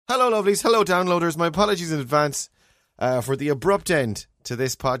Hello, lovelies. Hello, downloaders. My apologies in advance for the abrupt end to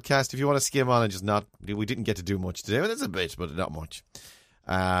this podcast. If you want to skim on and just not... We didn't get to do much today. Well, there's a bit, but not much.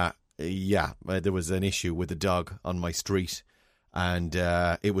 There was an issue with a dog on my street, and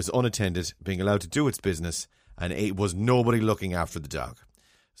it was unattended, being allowed to do its business, and it was nobody looking after the dog.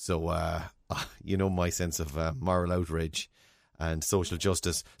 So, you know my sense of moral outrage and social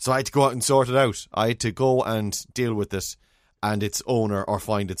justice. So I had to go out and sort it out. I had to go and deal with it and its owner, or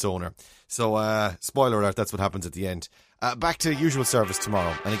find its owner. So, spoiler alert, that's what happens at the end. Back to usual service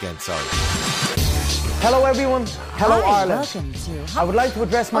tomorrow. And again, sorry. Hello, everyone. Hello, Hi, Ireland. welcome to... I would like to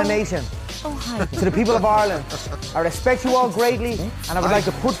address my nation. Oh, hi. To the people of Ireland. I respect you all greatly, and I would like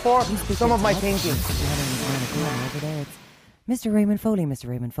to put forth some of my thinking. Mr. Raymond Foley, Mr.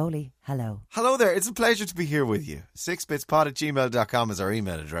 Raymond Foley, hello. Hello there. It's a pleasure to be here with you. 6bitspod@gmail.com is our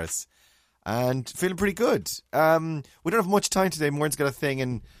email address. And feeling pretty good. We don't have much time today. Maureen's got a thing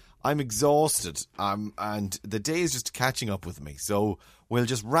and I'm exhausted. And the day is just catching up with me. So we'll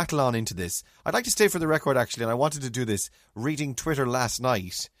just rattle on into this. I'd like to stay for the record, actually, and I wanted to do this reading Twitter last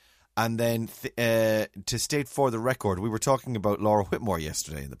night. And then to state for the record, we were talking about Laura Whitmore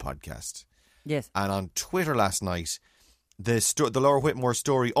yesterday in the podcast. Yes. And on Twitter last night, the Laura Whitmore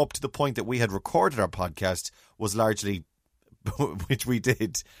story, up to the point that we had recorded our podcast, was largely, which we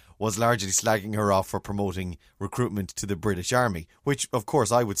did, was largely slagging her off for promoting recruitment to the British Army, which, of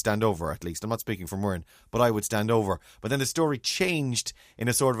course, I would stand over, at least. I'm not speaking for Muireann, but I would stand over. But then the story changed in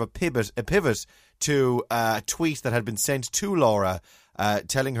a sort of a pivot to a tweet that had been sent to Laura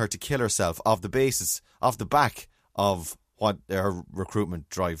telling her to kill herself off the back of what her recruitment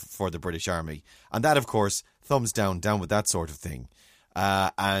drive for the British Army. And that, of course, thumbs down with that sort of thing.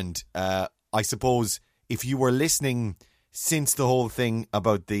 And I suppose if you were listening since the whole thing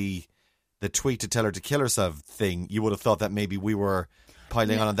about the tweet to tell her to kill herself thing, you would have thought that maybe we were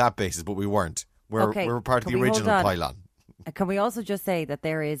piling on that basis, but we weren't. We were part of the original pile-on. Can we also just say that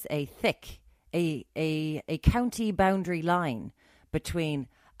there is a county boundary line between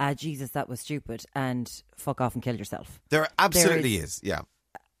Jesus, that was stupid, and fuck off and kill yourself? There absolutely is, yeah.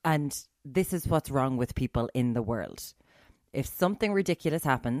 And this is what's wrong with people in the world. If something ridiculous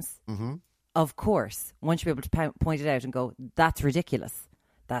happens, of course, one should be able to point it out and go, that's ridiculous,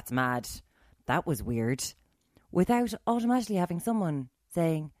 that's mad, that was weird, without automatically having someone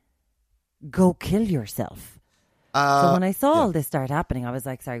saying, go kill yourself. So when I saw all this start happening, I was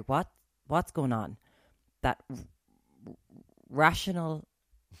like, sorry, what's going on? That rational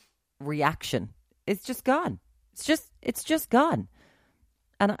reaction is just gone. It's just gone.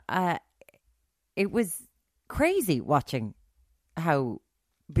 And it was crazy watching how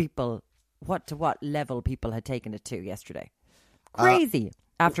people, what level people had taken it to yesterday. Crazy.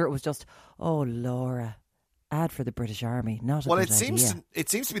 After it was just, oh, Laura, ad for the British Army, not a good idea. It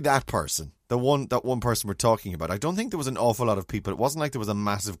seems to be that person, that one person we're talking about. I don't think there was an awful lot of people. It wasn't like there was a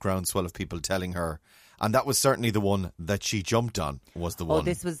massive groundswell of people telling her, and that was certainly the one that she jumped on. Was the one? Oh,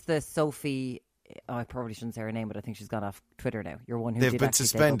 this was the Sophie. Oh, I probably shouldn't say her name, but I think she's gone off Twitter now. You're one who they've been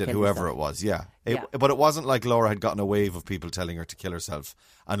suspended, whoever it was. Yeah. But it wasn't like Laura had gotten a wave of people telling her to kill herself,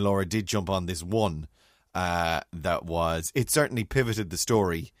 and Laura did jump on this one. That was, it certainly pivoted the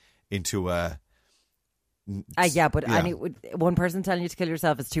story into a. One person telling you to kill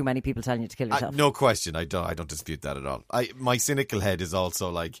yourself is too many people telling you to kill yourself. No question. I don't dispute that at all. My cynical head is also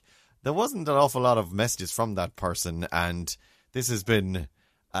like, there wasn't an awful lot of messages from that person, and this has been.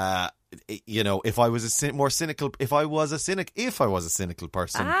 If I was a cynical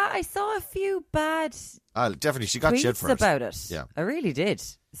person, I saw a few bad. Definitely, she got shit for it. About it. Yeah, I really did.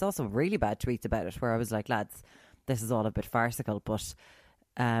 I saw some really bad tweets about it, where I was like, lads, this is all a bit farcical, but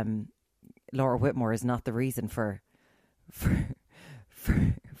Laura Whitmore is not the reason for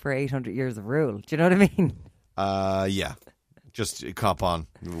 800 years of rule. Do you know what I mean? Yeah. Just cop on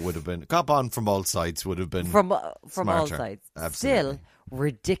from all sides would have been from smarter. all sides. Absolutely. Still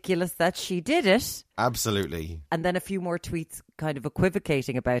ridiculous that she did it. Absolutely. And then a few more tweets kind of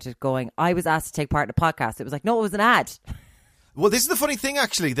equivocating about it, going, I was asked to take part in a podcast. It was like, no, it was an ad. Well, this is the funny thing,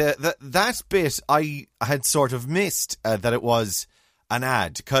 actually. That bit I had sort of missed, that it was an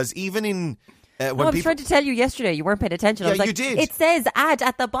ad, because even in I was trying to tell you yesterday, you weren't paying attention. I was like, you did. It says ad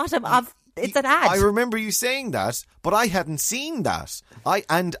at the bottom of. It's an ad. I remember you saying that, but I hadn't seen that.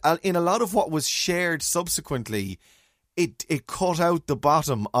 In a lot of what was shared subsequently, it cut out the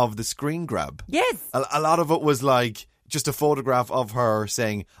bottom of the screen grab. Yes. A lot of it was like just a photograph of her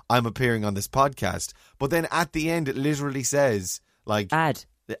saying, I'm appearing on this podcast. But then at the end, it literally says, like... Ad,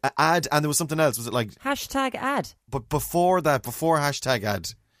 and there was something else. Was it like... hashtag ad. But before that, before hashtag ad,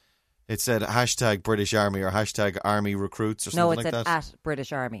 It said hashtag British Army or hashtag Army Recruits or something No, it like said that. at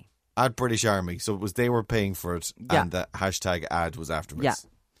British Army. At British Army. So it was they were paying for it Yeah. and the hashtag ad was afterwards. Yeah.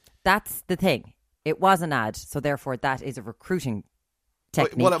 That's the thing. It was an ad, so therefore that is a recruiting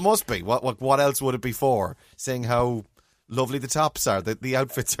technique. Well, it must be. What else would it be for? Saying how lovely the tops are, that the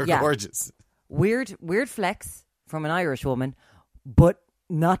outfits are Yeah. gorgeous. Weird flex from an Irish woman, but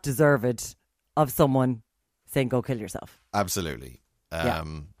not deserved of someone saying go kill yourself. Absolutely. Yeah.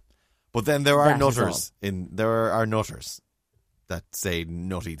 But then there are That is nutters there are nutters that say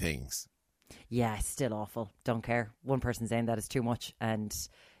nutty things. Yeah, it's still awful. Don't care. One person saying that is too much and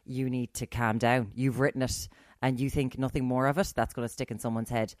you need to calm down. You've written it and you think nothing more of it. That's going to stick in someone's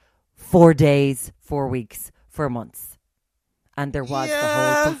head. 4 days, 4 weeks, 4 months. And there was the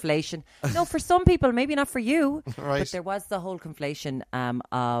whole conflation. No, for some people, maybe not for you. Right. But there was the whole conflation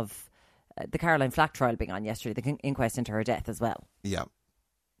of the Caroline Flack trial being on yesterday, the inquest into her death as well. Yeah.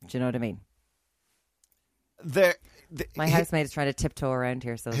 Do you know what I mean? There My housemate is trying to tiptoe around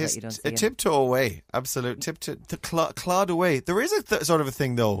here so that you don't see him. tiptoe away. Absolute clod away. There is a sort of a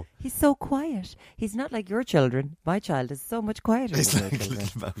thing though. He's so quiet. He's not like your children. My child is so much quieter He's than like your a children.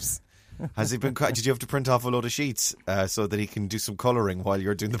 little mouse. Has he been? Did you have to print off a load of sheets so that he can do some colouring while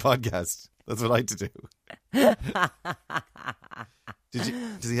you're doing the podcast? That's what I had to do.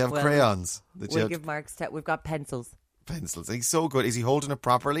 Does he have Well, crayons? That you We'll have give Mark's we've got pencils. pencils. He's so good. Is he holding it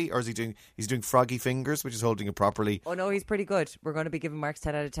properly, or is he doing? He's doing froggy fingers, which is holding it properly. Oh no, he's pretty good. We're going to be giving Mark's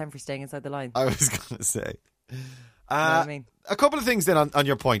 10 out of 10 for staying inside the line. I was going to say. Know what I mean? A couple of things then on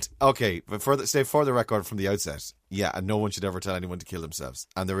your point. Okay, but stay for the record from the outset. Yeah, and no one should ever tell anyone to kill themselves.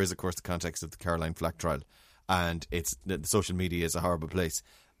 And there is, of course, the context of the Caroline Flack trial, and the social media is a horrible place.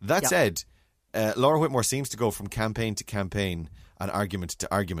 That said, Laura Whitmore seems to go from campaign to campaign and argument to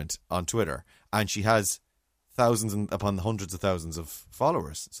argument on Twitter, and she has thousands and upon hundreds of thousands of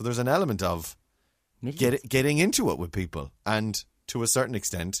followers. So there's an element of getting into it with people, and to a certain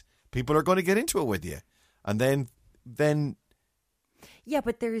extent, people are going to get into it with you, and then. Yeah,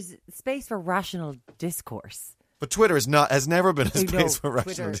 but there's space for rational discourse. But Twitter has never been a space for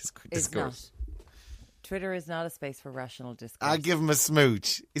rational Twitter discourse. Twitter is not a space for rational discourse. I'll give him a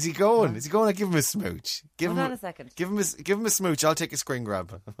smooch. Is he going? Is he going to give him a smooch? Hold on a second. Give him a smooch. I'll take a screen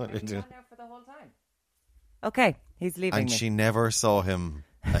grab. He's on there for the whole time. Okay, he's leaving And me. she never saw him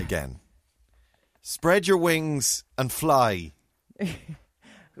again. Spread your wings and fly.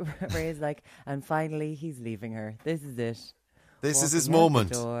 Ray's like, and finally he's leaving her. This is it. This is his Walking out the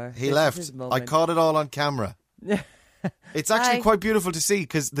moment. door. He This is left. his I moment. caught it all on camera. It's actually Bye. quite beautiful to see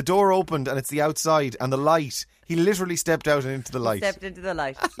because the door opened and it's the outside and the light. He literally stepped out and into the light. Stepped into the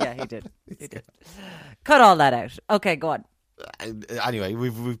light. Yeah, he did. He did. Cut all that out. Okay, go on. Anyway,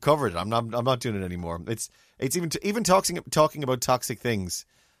 we've covered it. I'm not doing it anymore. It's even talking about toxic things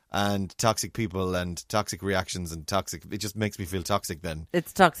and toxic people and toxic reactions and toxic. It just makes me feel toxic. Then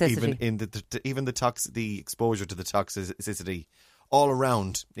It's toxicity. even in the exposure to the toxicity all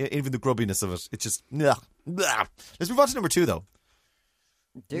around, even the grubbiness of it. It's just nah. Let's move on to number 2 though.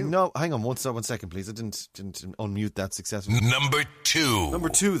 No, hang on one second, please. I didn't unmute that successfully. Number 2. Number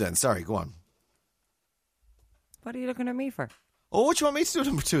 2 then. Sorry, go on. What are you looking at me for? Oh, what do you want me to do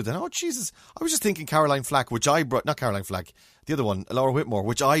number 2 then? Oh, Jesus. I was just thinking Caroline Flack, which I brought... Not Caroline Flack. The other one, Laura Whitmore,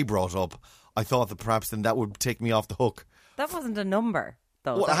 which I brought up. I thought that perhaps then that would take me off the hook. That wasn't a number,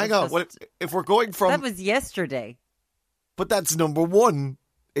 though. Well, That hang was on. Well, just- if we're going from... that was yesterday. But that's number 1.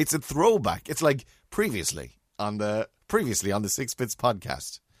 It's a throwback. It's like previously on the Six Bits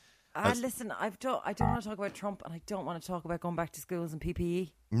podcast. Listen, I don't want to talk about Trump, and I don't want to talk about going back to schools and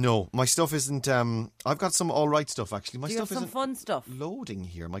PPE. No, my stuff isn't... I've got some all right stuff, actually. My Do you stuff have some isn't fun stuff? loading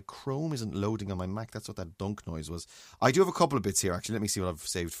here. My Chrome isn't loading on my Mac. That's what that dunk noise was. I do have a couple of bits here, actually. Let me see what I've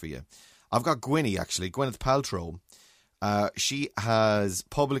saved for you. I've got Gwyneth, actually. Gwyneth Paltrow. She has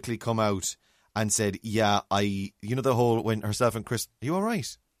publicly come out and said, yeah, the whole when herself and Chris... Are you all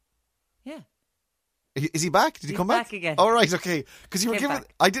right? Yeah. Is he back? Did he He's come back? back again. All right, okay. Because you were Came giving...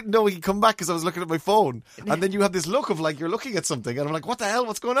 back. I didn't know he'd come back because I was looking at my phone. And then you had this look of like you're looking at something. And I'm like, what the hell?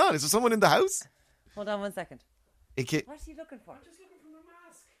 What's going on? Is there someone in the house? Hold on 1 second. It ca- What's he looking for? I'm just looking for my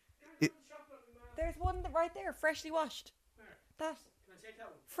mask. It- There's one right there, freshly washed. That. Can I take that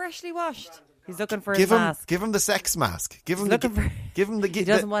one? Freshly washed. He's looking for his mask. Give him the sex mask. Give him He's the... looking for- Give him the... He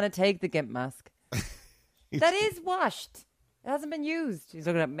doesn't want to take the gimp mask. That is washed. It hasn't been used. He's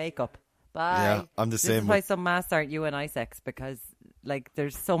looking at makeup. Bye. Yeah, I'm the This same is why with- some masks aren't unisex, because like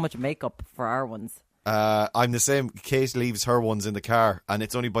there's so much makeup for our ones. I'm the same. Kate leaves her ones in the car, and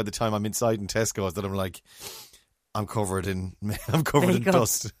it's only by the time I'm inside in Tesco's that I'm like, I'm covered in Makeup.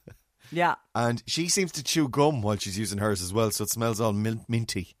 dust. Yeah. And she seems to chew gum while she's using hers as well, so it smells all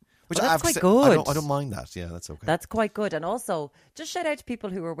minty. Which Well, I have that's to say, quite good. I don't mind that. Yeah, that's okay. That's quite good. And also, just shout out to people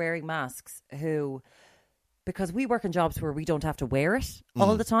who are wearing masks because we work in jobs where we don't have to wear it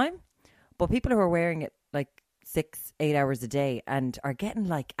all the time. But people who are wearing it like 6-8 hours a day and are getting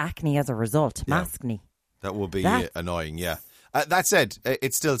like acne as a result, maskne. That would be annoying, yeah. That said,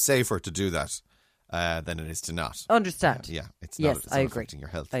 it's still safer to do that than it is to not. Understand. Yeah, it's Yes, not, it's I not agree. affecting your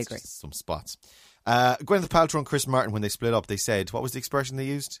health. I It's agree. just some spots. Gwyneth Paltrow and Chris Martin, when they split up, they said, what was the expression they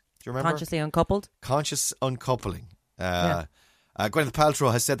used? Do you remember? Consciously uncoupled. Conscious uncoupling. Gwyneth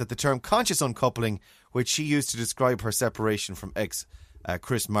Paltrow has said that the term conscious uncoupling, which she used to describe her separation from ex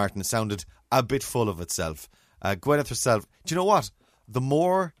Chris Martin, sounded a bit full of itself. Gwyneth herself, do you know what? The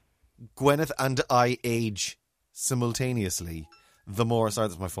more Gwyneth and I age simultaneously, the more, sorry,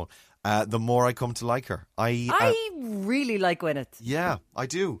 that's my phone, the more I come to like her. I really like Gwyneth. Yeah, I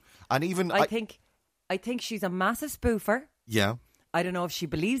do. And even I think she's a massive spoofer. Yeah. I don't know if she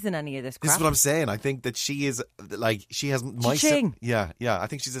believes in any of this crap. This is what I'm saying. I think that she is like, she has my Cha-ching. yeah. I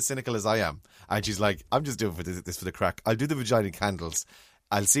think she's as cynical as I am, and she's like, I'm just doing this for the crack. I'll do the vagina candles.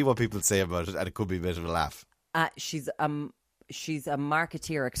 I'll see what people say about it, and it could be a bit of a laugh. She's a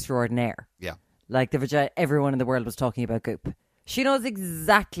marketeer extraordinaire. Yeah, Like the vagina, everyone in the world was talking about Goop. She knows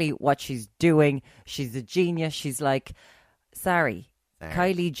exactly what she's doing. She's a genius. She's like, sorry,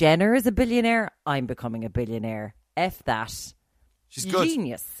 Kylie Jenner is a billionaire. I'm becoming a billionaire. F that. she's good.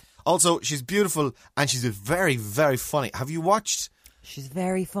 Genius. Also, she's beautiful, and she's very, very funny. Have you watched She's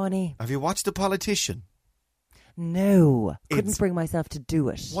very funny. The Politician? No, couldn't bring myself to do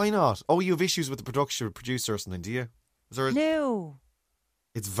it. Why not? Oh, you have issues with the producer or something, do you? Is there No,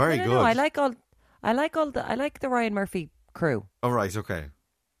 It's very good. No, I like the Ryan Murphy crew. Oh, right, okay.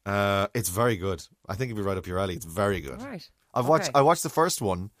 It's very good. I think it'd be right up your alley. It's very good. All right. I watched the first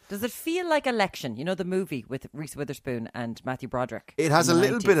one. Does it feel like Election? You know, the movie with Reese Witherspoon and Matthew Broderick. It has a in the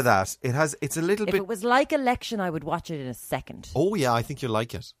little 90s. bit of that. It's a little If bit. it was like Election, I would watch it in a second. Oh yeah, I think you'll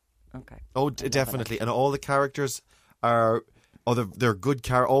like it. Okay. Oh, definitely. And all the characters are. Oh, they're good.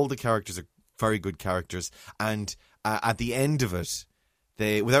 All the characters are very good characters. And at the end of it,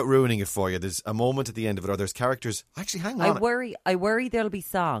 without ruining it for you, there's a moment at the end of it, or there's characters. Actually, hang on. I worry there'll be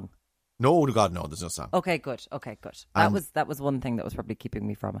song. No, God, no. There's no song. Okay, good. That was one thing that was probably keeping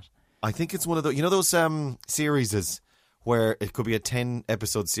me from it. I think it's one of those series where it could be a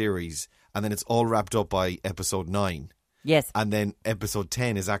 10-episode series, and then it's all wrapped up by episode 9. Yes. And then episode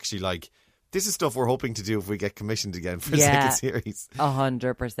 10 is actually like, this is stuff we're hoping to do if we get commissioned again for a second series.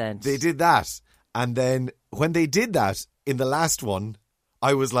 100%. They did that. And then when they did that in the last one,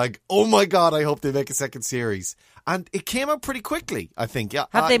 I was like, oh my God, I hope they make a second series. And it came out pretty quickly, I think. Yeah,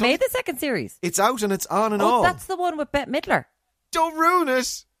 Have they made the second series? It's out and it's on and Oh, all. that's the one with Bette Midler. Don't ruin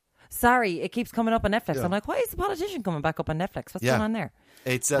it. Sorry, it keeps coming up on Netflix. Yeah. I'm like, why is The Politician coming back up on Netflix? What's going on there?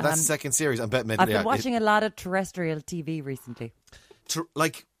 It's that's the second series. I bet I've been watching a lot of terrestrial TV recently.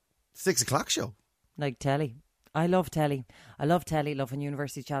 like 6 o'clock show. Like telly. I love telly. I love telly. Love when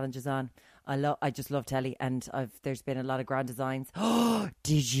University Challenge is on. I just love telly, and there's been a lot of grand designs. Oh,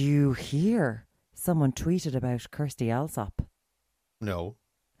 did you hear? Someone tweeted about Kirsty Allsop. No.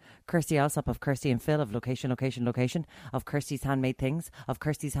 Kirsty Allsop of Kirsty and Phil of Location, of Kirsty's Handmade Things, of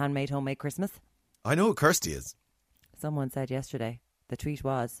Kirsty's Handmade Homemade Christmas. I know who Kirsty is. Someone said yesterday, the tweet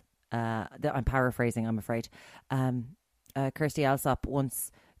was, I'm paraphrasing, I'm afraid. Kirsty Allsop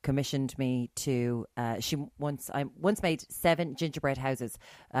once commissioned me to. I once made 7 gingerbread houses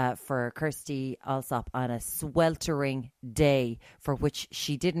for Kirsty Allsop on a sweltering day for which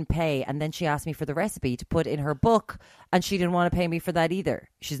she didn't pay, and then she asked me for the recipe to put in her book, and she didn't want to pay me for that either.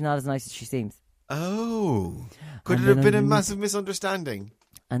 She's not as nice as she seems. Oh, could it have been a massive misunderstanding?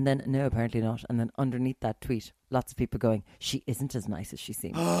 And then no, apparently not. And then underneath that tweet, lots of people going, "She isn't as nice as she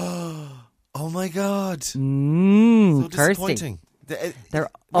seems." Oh my God! So Kirsty. disappointing. They're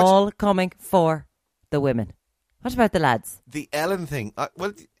all coming for the women. What about the lads? The Ellen thing.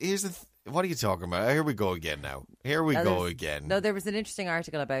 Well, here's the. What are you talking about? Here we go again now. Here we go again. No, there was an interesting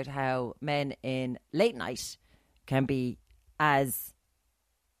article about how men in late night can be as,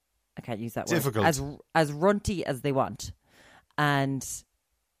 I can't use that difficult, word, as runty as they want, and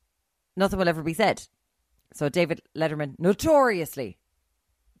nothing will ever be said. So David Letterman, notoriously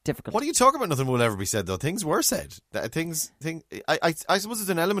difficult. What are you talking about? Nothing will ever be said, though. Things were said. I suppose there's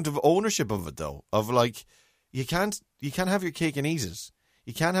an element of ownership of it, though. Of like, you can't have your cake and eat it.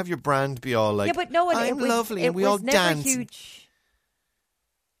 You can't have your brand be all like, yeah, but no, I'm lovely and we all dance. Huge.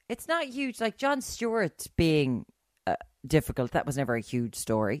 It's not huge. Like Jon Stewart being difficult, that was never a huge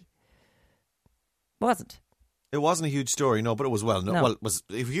story. Wasn't. It wasn't a huge story, no, but it was No. Well, it was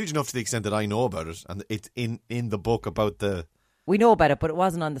huge enough to the extent that I know about it, and it's in the book about the We know about it, but it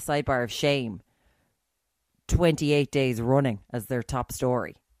wasn't on the sidebar of shame 28 days running as their top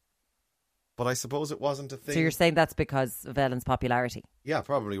story. But I suppose it wasn't a thing. So you're saying that's because of Ellen's popularity? Yeah,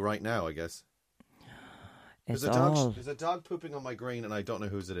 probably right now, I guess. It's There's all... a dog pooping on my green and I don't know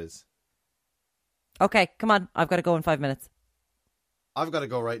whose it is. Okay, come on. I've got to go in 5 minutes. I've got to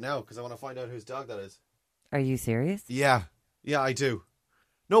go right now because I want to find out whose dog that is. Are you serious? Yeah, I do.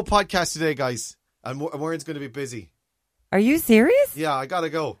 No podcast today, guys. And Warren's going to be busy. Are you serious? Yeah, I got to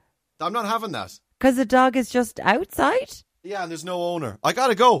go. I'm not having that. Because the dog is just outside? Yeah, and there's no owner. I got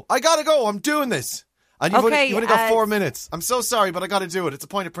to go. I'm doing this. And you've only got 4 minutes. I'm so sorry, but I got to do it. It's a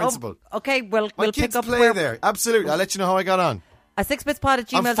point of principle. Okay, we'll kids pick up play where... there. Absolutely. I'll let you know how I got on. A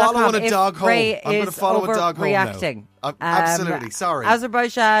 6bitspod@gmail.com. I'm following a dog home. Ray I'm going to follow a dog home reacting. now. Absolutely. Sorry.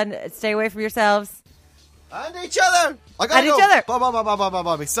 Azerbaijan, stay away from yourselves. And each other. I got to go. Each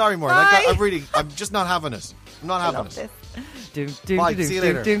other. Bye. Sorry, Maureen. I'm just not having it. I'm not having it. Bye. See you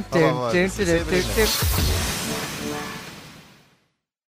later. Bye.